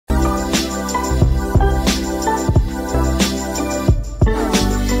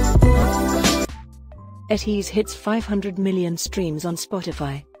ATEEZ hits 500 million streams on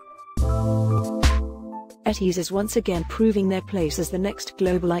Spotify. ATEEZ is once again proving their place as the next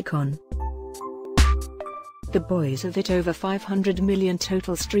global icon. The boys have hit over 500 million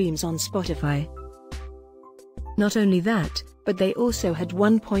total streams on Spotify. Not only that, but they also had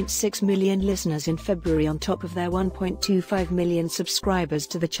 1.6 million listeners in February on top of their 1.25 million subscribers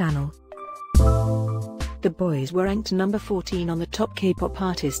to the channel. The boys were ranked number 14 on the top K-pop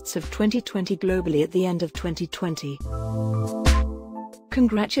artists of 2020 globally at the end of 2020.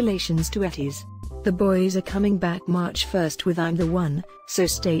 Congratulations to ATEEZ. The boys are coming back March 1st with I'm the One, so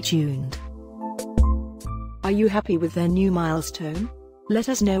stay tuned. Are you happy with their new milestone? Let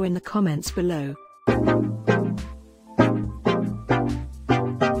us know in the comments below.